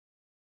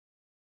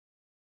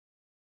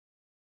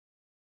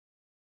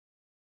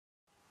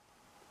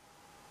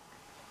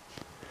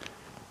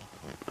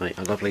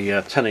A lovely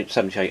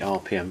 1078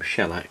 RPM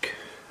shellac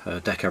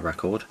Decca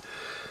record.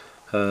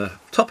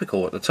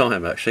 Topical at the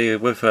time actually,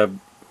 with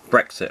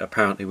Brexit.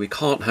 Apparently we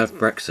can't have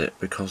Brexit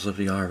because of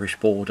the Irish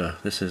border.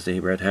 This is the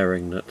red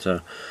herring that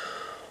the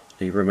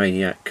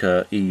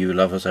Romaniac EU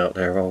lovers out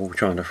there are all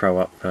trying to throw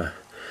up,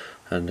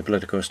 and the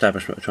political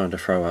establishment are trying to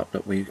throw up,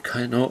 that we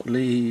cannot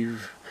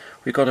leave.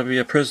 We've got to be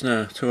a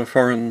prisoner to a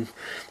foreign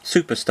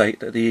superstate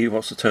that the EU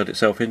wants to turn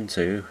itself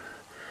into,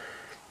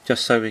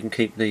 just so we can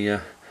keep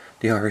the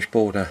Irish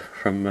border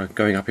from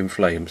going up in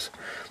flames.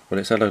 Well,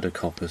 it's a load of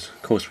coppers.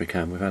 Of course we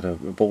can. We've had a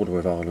border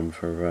with Ireland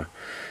for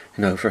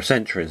for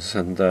centuries,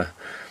 and the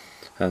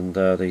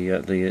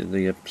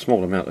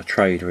small amount of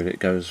trade when it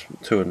goes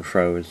to and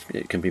fro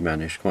it can be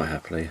managed quite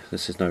happily.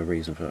 This is no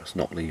reason for us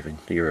not leaving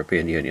the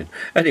European Union.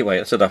 Anyway,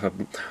 that's enough of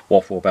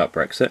waffle about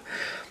Brexit.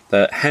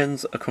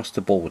 Hands Across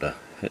the Border.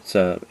 It's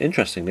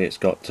interestingly, it's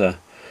got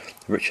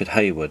Richard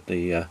Hayward,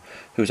 who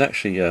was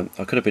actually I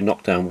could have been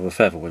knocked down with a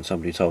feather when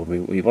somebody told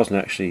me he wasn't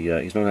actually.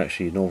 He's not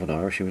actually Northern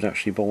Irish. He was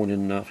actually born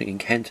in I think in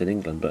Kent in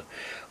England, but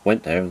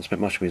went there and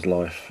spent much of his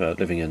life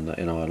living in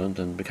Ireland,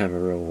 and became a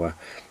real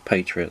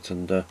patriot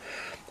and an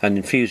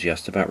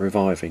enthusiast about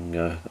reviving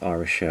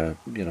Irish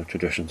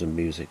traditions and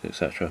music,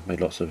 etc.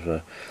 Made lots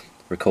of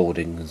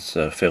recordings,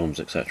 films,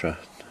 etc.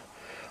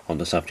 on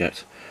the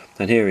subject.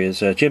 And here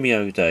is Jimmy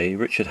O'Day,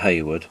 Richard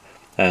Hayward,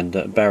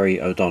 and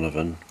Barry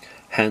O'Donovan.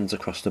 Hands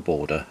Across the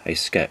Border, a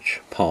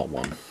sketch, part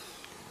 1.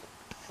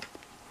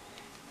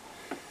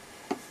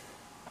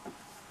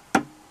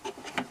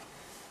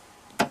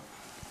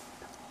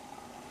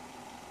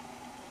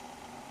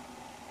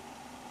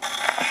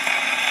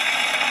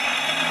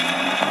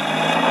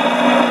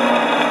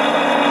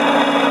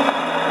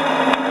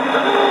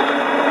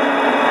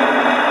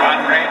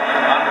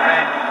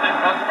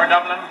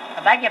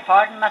 I beg your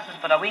pardon, missus,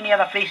 but are we near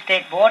the Free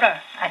State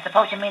border? I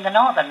suppose you mean the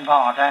northern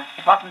border.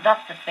 It wasn't us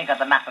that figured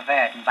the map of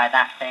Ireland by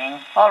that thing.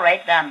 All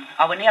right, then.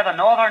 Are we near the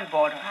northern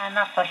border? I'm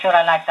not so sure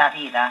I like that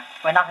either.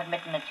 We're not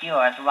admitting it's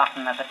yours,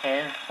 rotten as it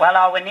is. Well,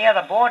 are we near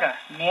the border?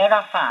 Near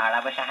or far?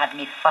 I wish I had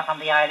me foot on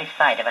the Irish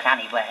side of it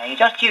anyway.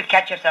 Just you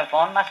catch yourself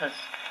on, missus.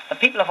 The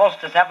people of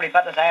Ulster's every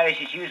bit as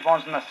Irish as yous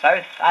ones in the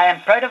south. I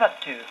am proud of it,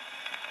 too.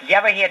 Did you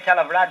ever hear tell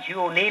of Rad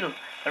Hugh O'Neill,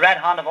 the Red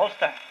Hand of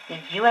Ulster? Did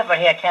you ever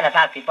hear tell of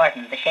Alfie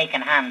Burton, the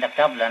Shaking Hand of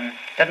Dublin?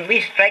 Didn't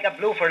we strike a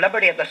blow for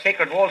liberty at the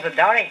sacred walls of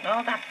Derry?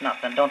 Oh, that's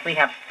nothing. Don't we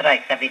have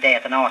strikes every day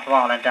at the North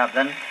Wall in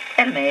Dublin?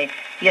 Tell me,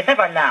 do you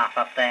ever laugh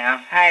up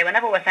there? Aye,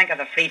 whenever we think of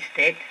the Free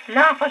State.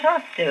 Laugh at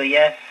us, do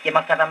you? You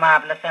must have a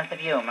marvellous sense of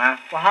humour.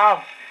 We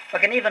have. We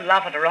can even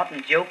laugh at a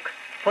rotten joke.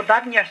 Put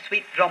that in your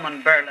sweet drum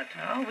and burl it.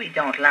 Oh, we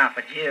don't laugh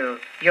at you.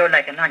 You're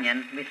like an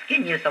onion. We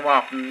skin you so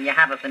often, you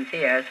have us in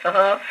tears.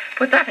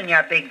 Put that in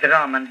your big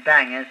drum and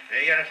bang it.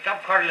 You're to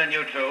stop quarrelling,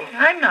 you two.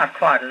 I'm not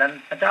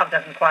quarrelling. A dog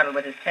doesn't quarrel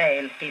with his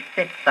tail. He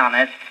sits on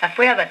it. If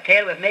we have a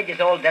tail, we've made you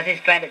all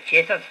dizzy trying to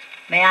chase us.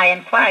 May I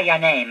inquire your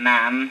name,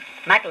 ma'am?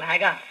 Michael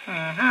Haggart.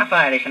 Half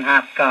Irish and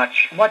half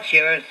Scotch. What's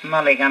yours?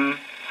 Mulligan.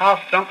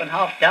 Half drunk and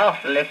half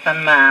daft.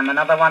 Listen, ma'am,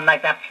 another one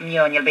like that from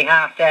you and you'll be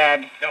half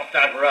dead. Stop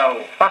that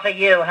row. What are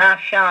you, half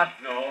shot?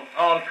 No,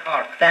 all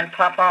cork. Then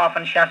pop off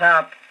and shut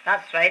up.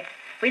 That's right.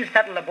 We'll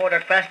settle the border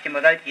question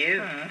without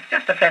you. It's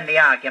just a friendly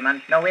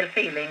argument. No ill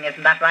feeling,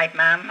 isn't that right,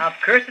 ma'am? Of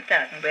course it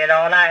does. We're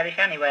all Irish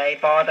anyway,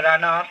 border or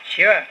not.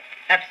 Sure.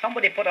 If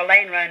somebody put a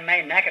line round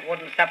my neck, it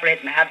wouldn't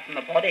separate my head from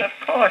the body. Of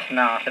course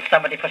not. If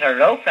somebody put a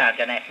rope round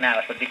your neck now,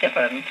 it would be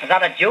different. Is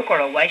that a joke or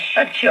a wish?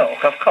 A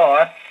joke, of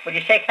course. Would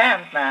you shake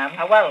hands, ma'am?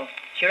 Well,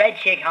 sure, I'd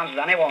shake hands with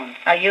anyone.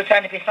 Are you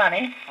trying to be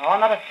funny? Oh,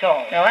 not at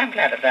all. No, I'm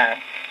glad of that.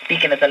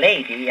 Speaking as a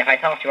lady, if I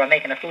thought you were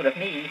making a fool of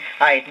me,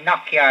 I'd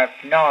knock your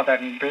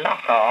northern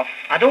block off.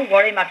 Don't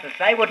worry, missus.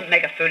 I wouldn't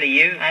make a fool of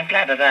you. I'm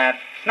glad of that.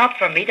 It's not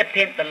for me to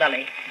paint the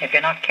lily. If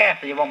you're not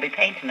careful, you won't be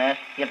painting it.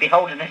 You'll be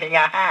holding it in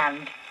your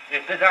hand.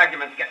 If this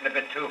argument's getting a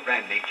bit too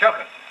friendly, chuck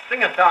it.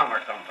 Sing a song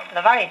or something.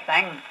 The very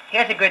thing.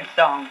 Here's a good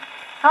song.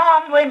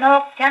 On we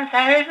knocked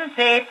 10,000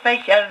 paper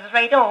shells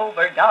right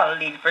over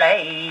Dolly's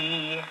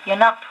Brae. You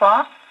knocked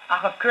what?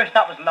 Of course,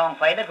 that was a long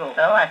while ago.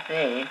 Oh, I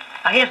see.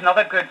 Here's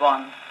another good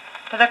one.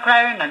 To the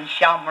Crown and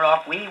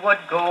Shamrock we would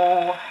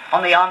go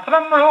on the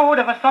Antrim road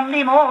of a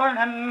Sunday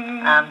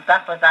morning. And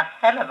that was a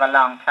hell of a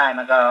long time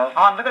ago.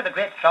 Oh, and look at the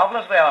great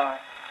travellers we are.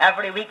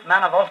 Every week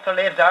man of Ulster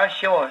leaves our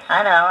shores.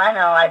 I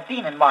know. I've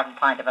been in Warden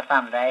Point of a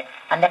Sunday.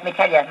 And let me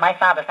tell you, my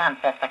father's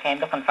ancestor came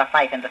looking for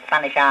fight in the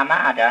Spanish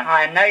Armada.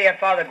 And now your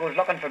father goes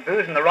looking for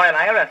booze in the Royal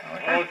Iris.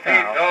 All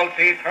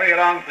teeth, hurry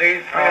along,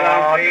 please. Hurry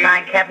along, please.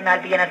 Thank heaven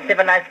I'll be in a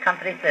civilised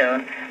country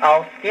soon.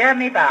 Oh, steer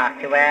me back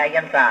to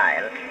Aryan's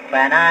Isle.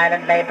 When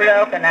Ireland lay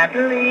broken and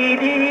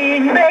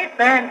bleeding, they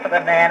sent for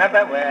the men of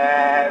the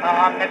west.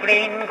 On the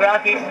green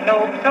grassy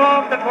slopes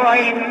of the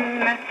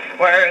Boyne,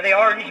 where the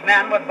Orange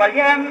men with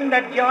William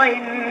that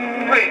join.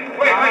 Wait.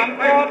 Look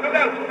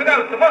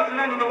out. The bus is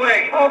on the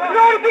way. Oh,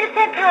 glory be to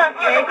St. Patrick.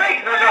 Oh, the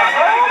brakes are on.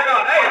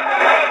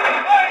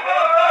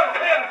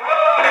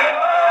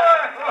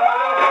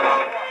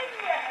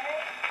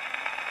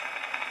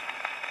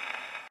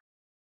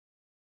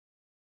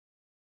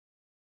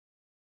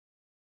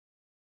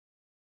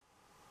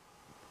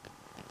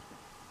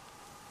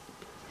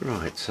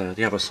 Right,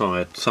 the other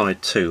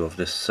side 2 of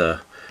this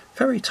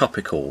very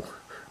topical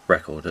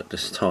record at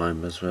this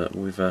time, as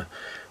we're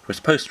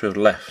supposed to have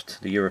left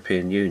the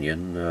European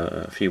Union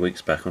a few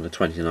weeks back on the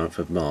 29th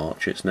of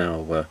March. It's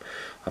now,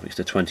 I think it's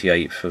the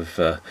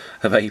 28th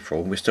of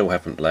April, and we still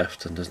haven't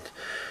left, and there's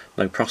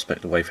no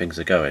prospect the way things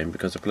are going,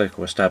 because the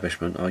political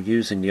establishment are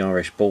using the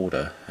Irish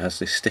border as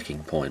this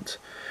sticking point,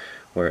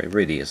 where it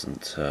really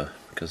isn't,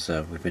 because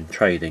we've been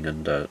trading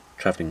and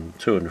travelling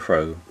to and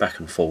fro, back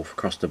and forth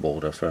across the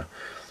border for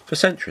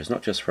centuries,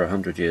 not just for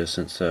 100 years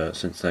since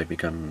they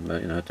become,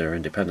 their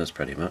independence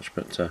pretty much,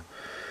 but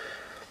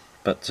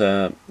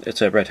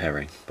it's a red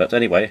herring. But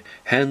anyway,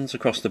 hands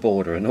across the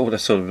border and all the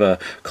sort of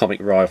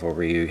comic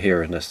rivalry you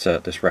hear in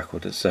this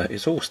record,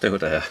 it's all still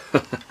there.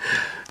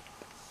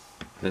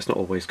 It's not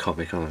always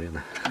comic, are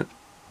you?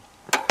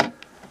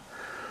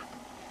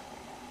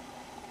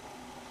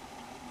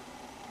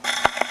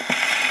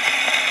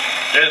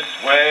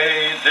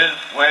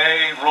 This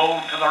way,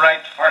 road to the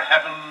right for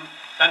heaven,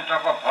 centre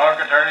for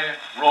purgatory,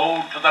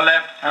 road to the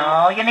left.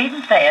 Oh, you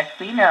needn't say it.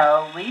 We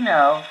know, we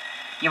know.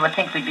 You would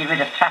think we'd be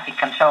rid of traffic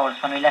controls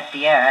when we left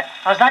the earth.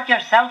 Was that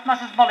yourself,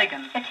 Mrs.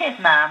 Mulligan? It is,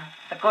 ma'am.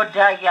 The good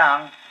die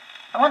young.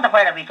 I wonder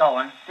where are we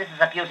going? This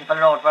is a beautiful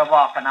road we're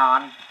walking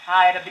on.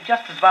 Aye, it'd be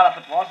just as well if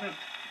it wasn't.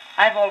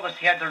 I've always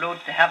heard the road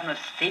to heaven is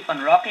steep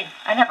and rocky.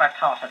 I never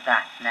thought of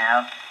that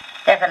now.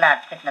 There's a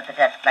lad sitting at the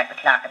desk like the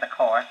clerk of the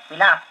course.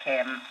 We'll ask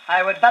him.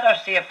 I would better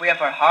see if we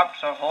have our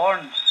harps or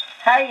horns.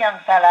 Hi, young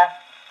fella.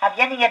 Have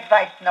you any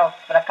advice notes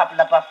for a couple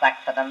of bus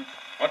accidents?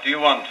 What do you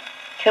want?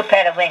 2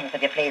 pair of wings,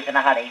 if you please, in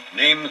a hurry.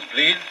 Names,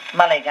 please.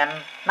 Mulligan.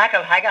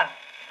 McElhaga.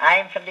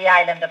 I'm from the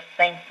island of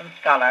Saints and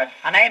Scholars.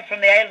 And I'm from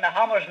the island of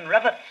Hammers and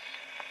Rivets.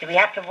 Do we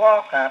have to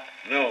walk up?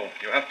 No,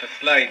 you have to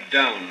slide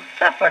down.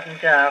 Suffered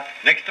and dark.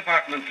 Next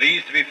apartment,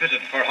 please, to be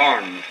fitted for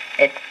horns.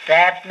 It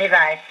serves me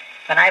right.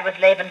 When I was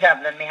leaving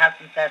Dublin, my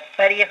husband says,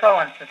 where are you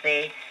going,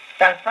 says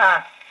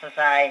Belfast, says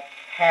I.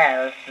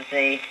 Hell,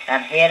 says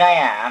and here I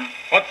am.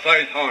 What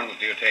size horns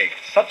do you take?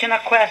 Such a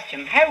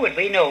question. How would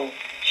we know?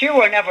 Sure,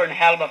 we're never in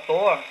hell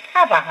before.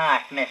 Have a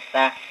heart,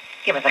 mister.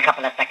 Give us a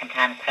couple of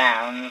second-hand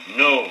crowns.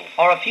 No.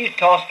 Or a few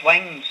tossed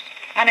wings.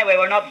 Anyway,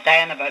 we're not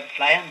dying about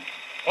flying.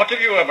 What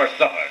have you ever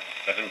suffered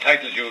that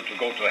entitles you to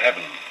go to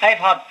heaven? I've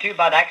had 2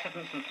 bad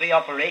accidents and 3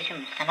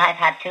 operations. And I've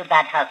had 2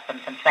 bad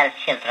husbands and 12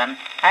 children.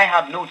 I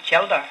had no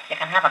children. You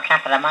can have a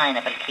clapper of mine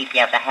if it'll keep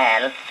you out of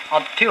hell.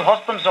 Had 2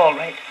 husbands, all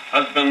right.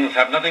 Husbands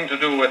have nothing to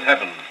do with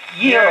heaven.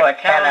 You're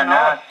telling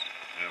us.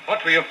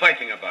 What were you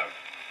fighting about?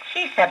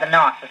 She said the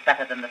north was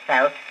better than the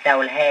south,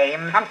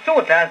 Dowlhame. And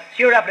so it does.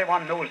 Sure,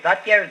 everyone knows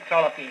that, you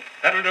trollopy.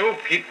 That'll do.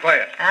 Keep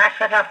quiet. Ah,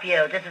 shut up,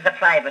 you. This is a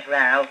private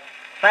row.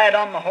 If I had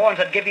on my horns,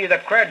 I'd give you the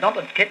crowd, not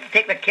to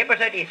take the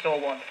kippers out of you, so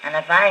what? And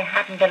if I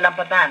hadn't a lump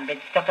of bandage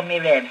stuck in me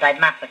ribs,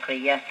 I'd massacre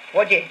you.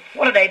 Would you?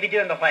 What would I be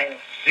doing the while?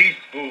 Cease,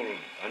 fools.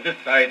 On this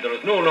side there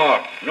is no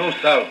north, no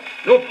south,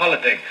 no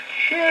politics.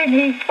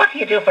 Surely. What do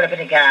you do for a bit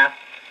of gas?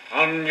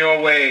 On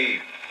your way.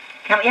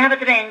 Can we have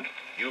a drink?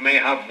 You may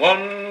have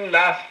one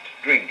last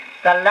drink.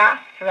 The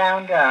last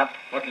round up.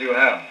 What'll you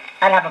have?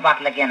 I'll have a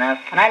bottle of Guinness.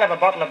 And I'll have a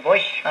bottle of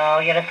Bush. Oh,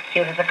 you're as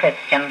cute as a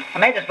Christian. I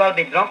might as well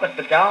be drunk as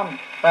be down.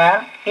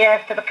 Well,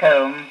 here's to the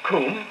comb.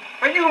 Combe?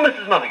 Are you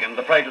Mrs. Mulligan,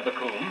 the bride of the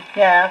combe?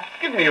 Yes.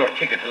 Give me your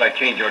ticket till I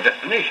change your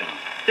destination.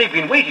 They've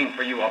been waiting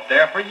for you up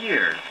there for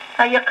years.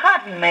 Are you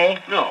codding me?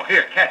 No,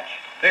 here, catch.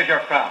 There's your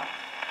crown.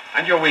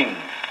 And your wings.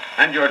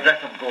 And your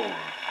dress of gold.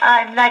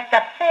 I'm like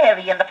the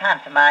fairy in the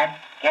pantomime.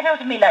 Get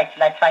out of me light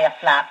till I try a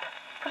flap.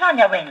 Put on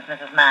your wings,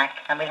 Mrs. Mac,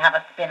 and we'll have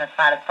a spin as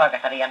far as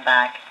purgatory and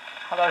back.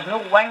 Oh, there's no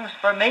wings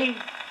for me.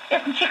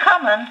 Isn't she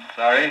coming?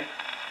 Sorry?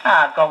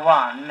 Ah, go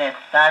on,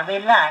 mister.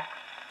 Relax.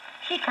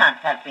 She can't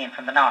help being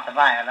from the north of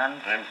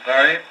Ireland. I'm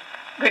sorry.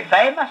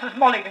 Goodbye, Mrs.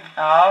 Mulligan.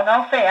 Oh,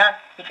 no fear.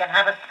 He can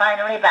have his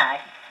finery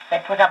back.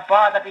 They put a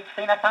border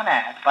between us on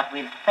earth, but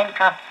we'll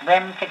sink or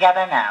swim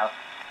together now.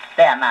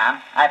 There,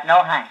 ma'am. I've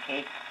no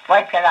hanky.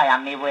 Wipe your eye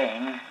on me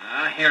wing.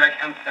 Ah, here I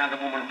can't stand a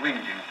woman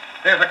whinging.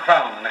 There's a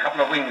crown and a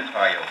couple of wings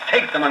for you.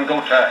 Take them and go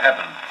to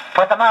heaven.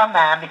 Put them on,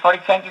 ma'am, before he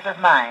changes his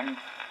mind.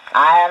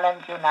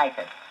 Ireland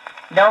united.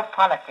 No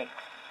politics.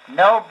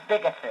 No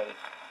bigotry.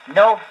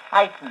 No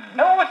fighting.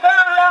 No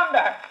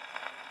surrender.